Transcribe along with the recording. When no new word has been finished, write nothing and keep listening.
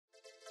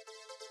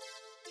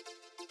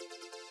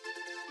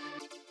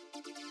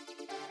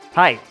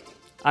Hi,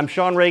 I'm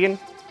Sean Reagan.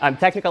 I'm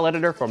technical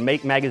editor for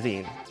Make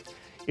Magazine.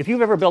 If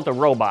you've ever built a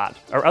robot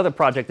or other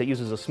project that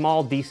uses a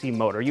small DC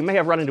motor, you may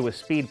have run into a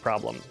speed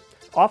problem.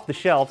 Off the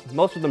shelf,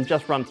 most of them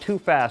just run too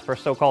fast for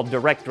so-called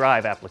direct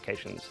drive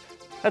applications.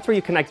 That's where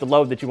you connect the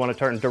load that you want to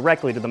turn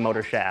directly to the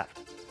motor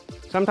shaft.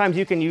 Sometimes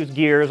you can use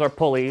gears or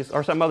pulleys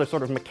or some other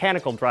sort of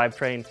mechanical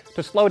drivetrain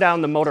to slow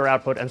down the motor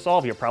output and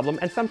solve your problem,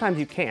 and sometimes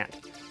you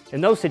can't.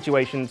 In those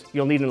situations,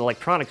 you'll need an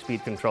electronic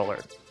speed controller,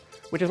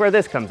 which is where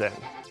this comes in.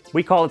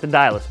 We call it the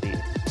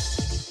dial-a-speed.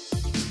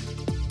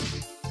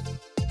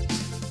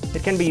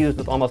 It can be used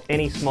with almost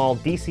any small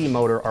DC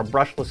motor or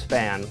brushless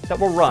fan that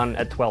will run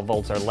at 12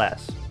 volts or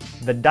less.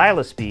 The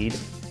dial-a-speed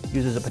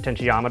uses a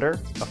potentiometer,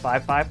 a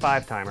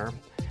 555 timer,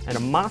 and a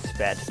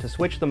MOSFET to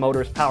switch the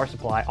motor's power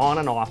supply on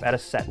and off at a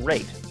set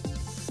rate.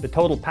 The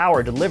total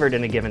power delivered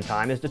in a given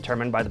time is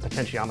determined by the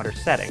potentiometer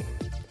setting.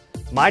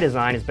 My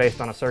design is based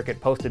on a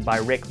circuit posted by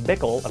Rick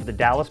Bickle of the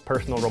Dallas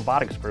Personal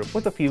Robotics Group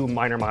with a few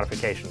minor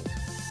modifications.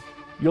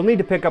 You'll need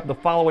to pick up the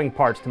following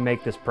parts to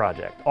make this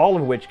project, all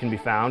of which can be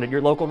found at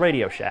your local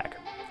Radio Shack.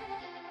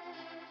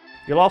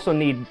 You'll also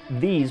need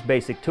these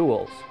basic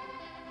tools.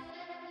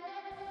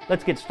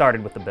 Let's get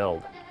started with the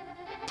build.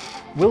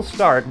 We'll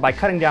start by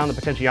cutting down the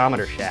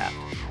potentiometer shaft.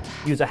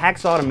 Use a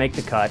hacksaw to make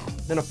the cut,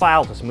 then a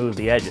file to smooth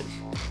the edges.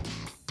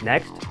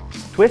 Next,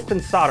 twist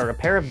and solder a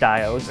pair of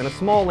diodes and a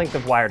small length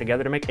of wire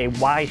together to make a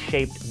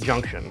Y-shaped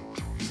junction.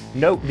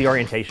 Note the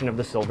orientation of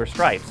the silver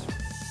stripes.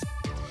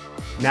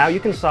 Now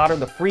you can solder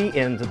the free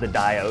ends of the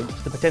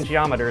diodes to the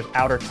potentiometer's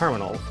outer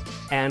terminals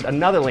and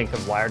another length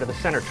of wire to the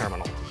center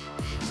terminal.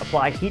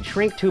 Apply heat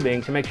shrink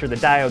tubing to make sure the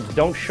diodes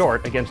don't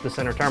short against the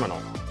center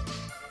terminal.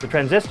 The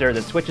transistor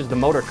that switches the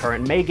motor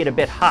current may get a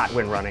bit hot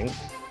when running,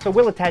 so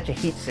we'll attach a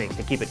heatsink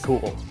to keep it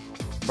cool.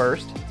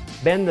 First,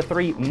 bend the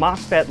 3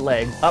 MOSFET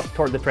legs up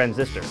toward the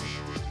transistor.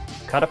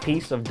 Cut a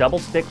piece of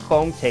double-stick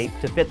foam tape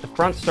to fit the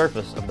front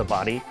surface of the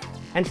body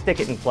and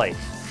stick it in place.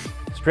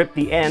 Strip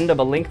the end of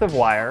a length of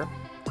wire,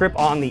 clip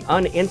on the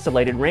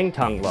uninsulated ring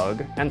tongue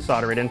lug, and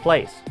solder it in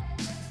place.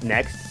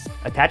 Next,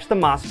 attach the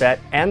MOSFET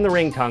and the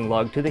ring tongue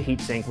lug to the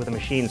heatsink with a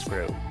machine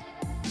screw.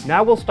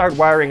 Now we'll start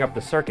wiring up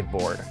the circuit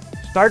board.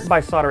 Start by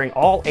soldering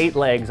all 8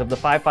 legs of the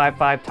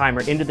 555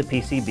 timer into the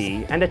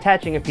PCB and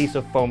attaching a piece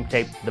of foam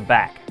tape to the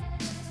back.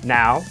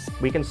 Now,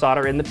 we can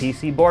solder in the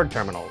PC board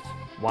terminals,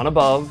 one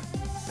above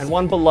and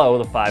one below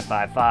the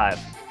 555.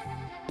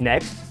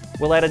 Next,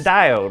 we'll add a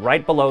diode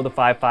right below the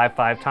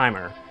 555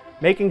 timer,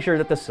 making sure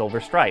that the silver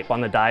stripe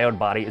on the diode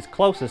body is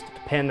closest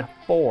to pin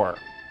 4.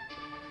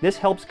 This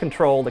helps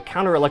control the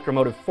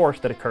counter-electromotive force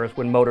that occurs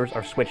when motors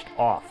are switched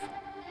off.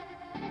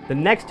 The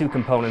next 2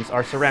 components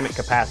are ceramic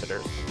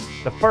capacitors.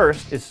 The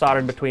first is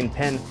soldered between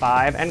pin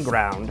 5 and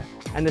ground,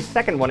 and the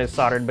second one is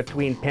soldered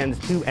between pins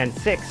 2 and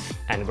 6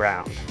 and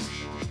ground.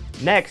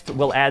 Next,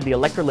 we'll add the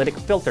electrolytic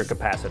filter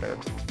capacitor.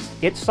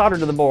 It's soldered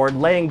to the board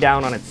laying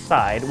down on its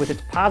side with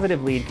its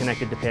positive lead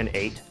connected to pin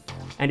 8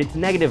 and its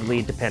negative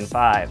lead to pin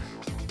 5.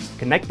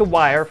 Connect the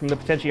wire from the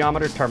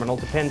potentiometer terminal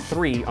to pin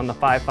 3 on the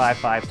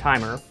 555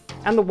 timer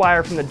and the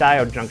wire from the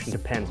diode junction to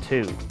pin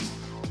 2.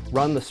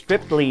 Run the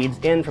stripped leads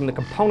in from the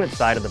component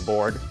side of the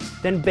board,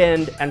 then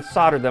bend and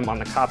solder them on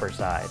the copper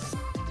side.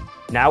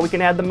 Now we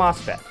can add the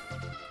MOSFET.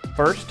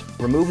 First,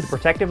 remove the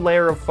protective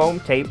layer of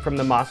foam tape from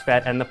the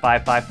MOSFET and the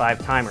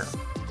 555 timer.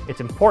 It's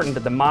important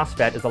that the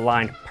MOSFET is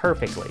aligned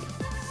perfectly.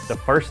 The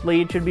first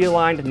lead should be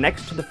aligned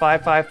next to the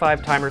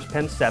 555 timer's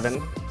pin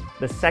 7,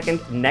 the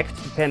second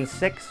next to pin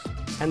 6,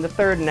 and the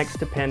third next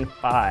to pin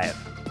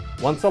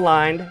 5. Once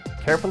aligned,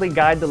 carefully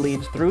guide the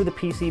leads through the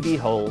PCB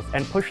holes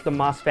and push the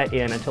MOSFET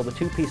in until the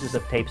 2 pieces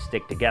of tape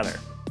stick together.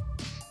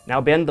 Now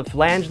bend the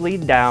flange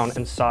lead down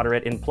and solder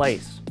it in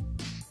place.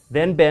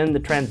 Then bend the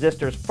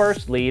transistor's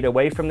first lead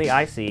away from the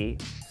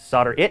IC,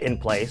 solder it in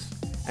place,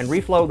 and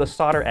reflow the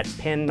solder at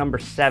pin number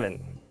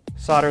 7.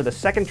 Solder the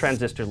second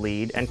transistor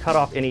lead and cut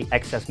off any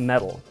excess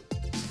metal.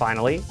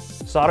 Finally,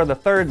 solder the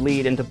third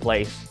lead into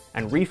place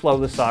and reflow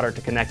the solder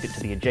to connect it to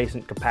the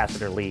adjacent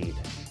capacitor lead.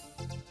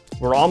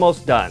 We're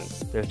almost done.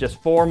 There's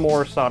just 4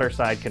 more solder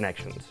side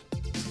connections.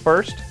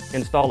 First,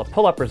 install a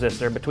pull-up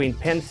resistor between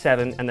pin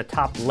 7 and the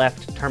top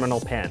left terminal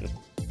pin.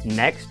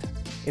 Next,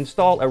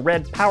 install a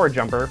red power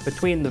jumper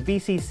between the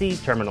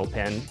VCC terminal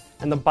pin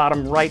and the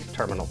bottom right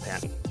terminal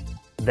pin.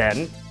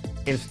 Then,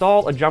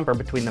 install a jumper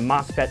between the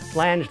MOSFET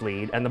flange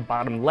lead and the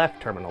bottom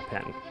left terminal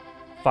pin.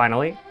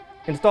 Finally,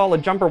 install a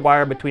jumper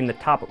wire between the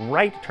top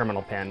right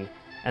terminal pin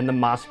and the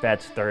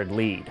MOSFET's third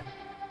lead.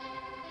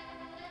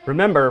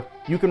 Remember,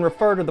 you can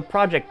refer to the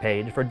project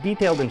page for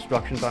detailed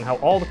instructions on how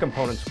all the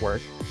components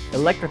work,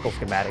 electrical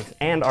schematics,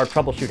 and our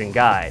troubleshooting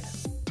guide.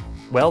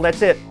 Well,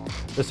 that's it.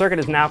 The circuit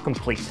is now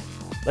complete.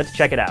 Let's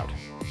check it out.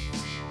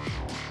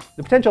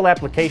 The potential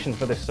applications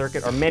for this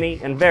circuit are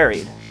many and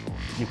varied.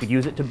 You could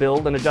use it to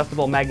build an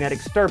adjustable magnetic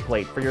stir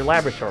plate for your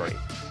laboratory,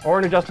 or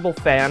an adjustable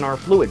fan or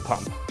fluid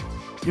pump.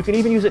 You can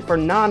even use it for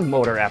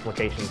non-motor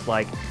applications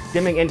like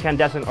dimming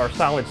incandescent or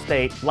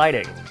solid-state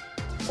lighting,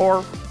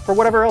 or for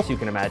whatever else you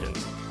can imagine.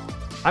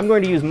 I'm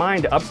going to use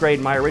mine to upgrade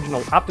my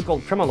original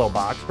optical tremolo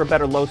box for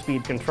better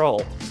low-speed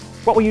control,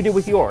 What will you do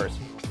with yours?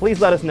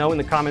 Please let us know in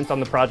the comments on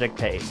the project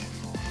page.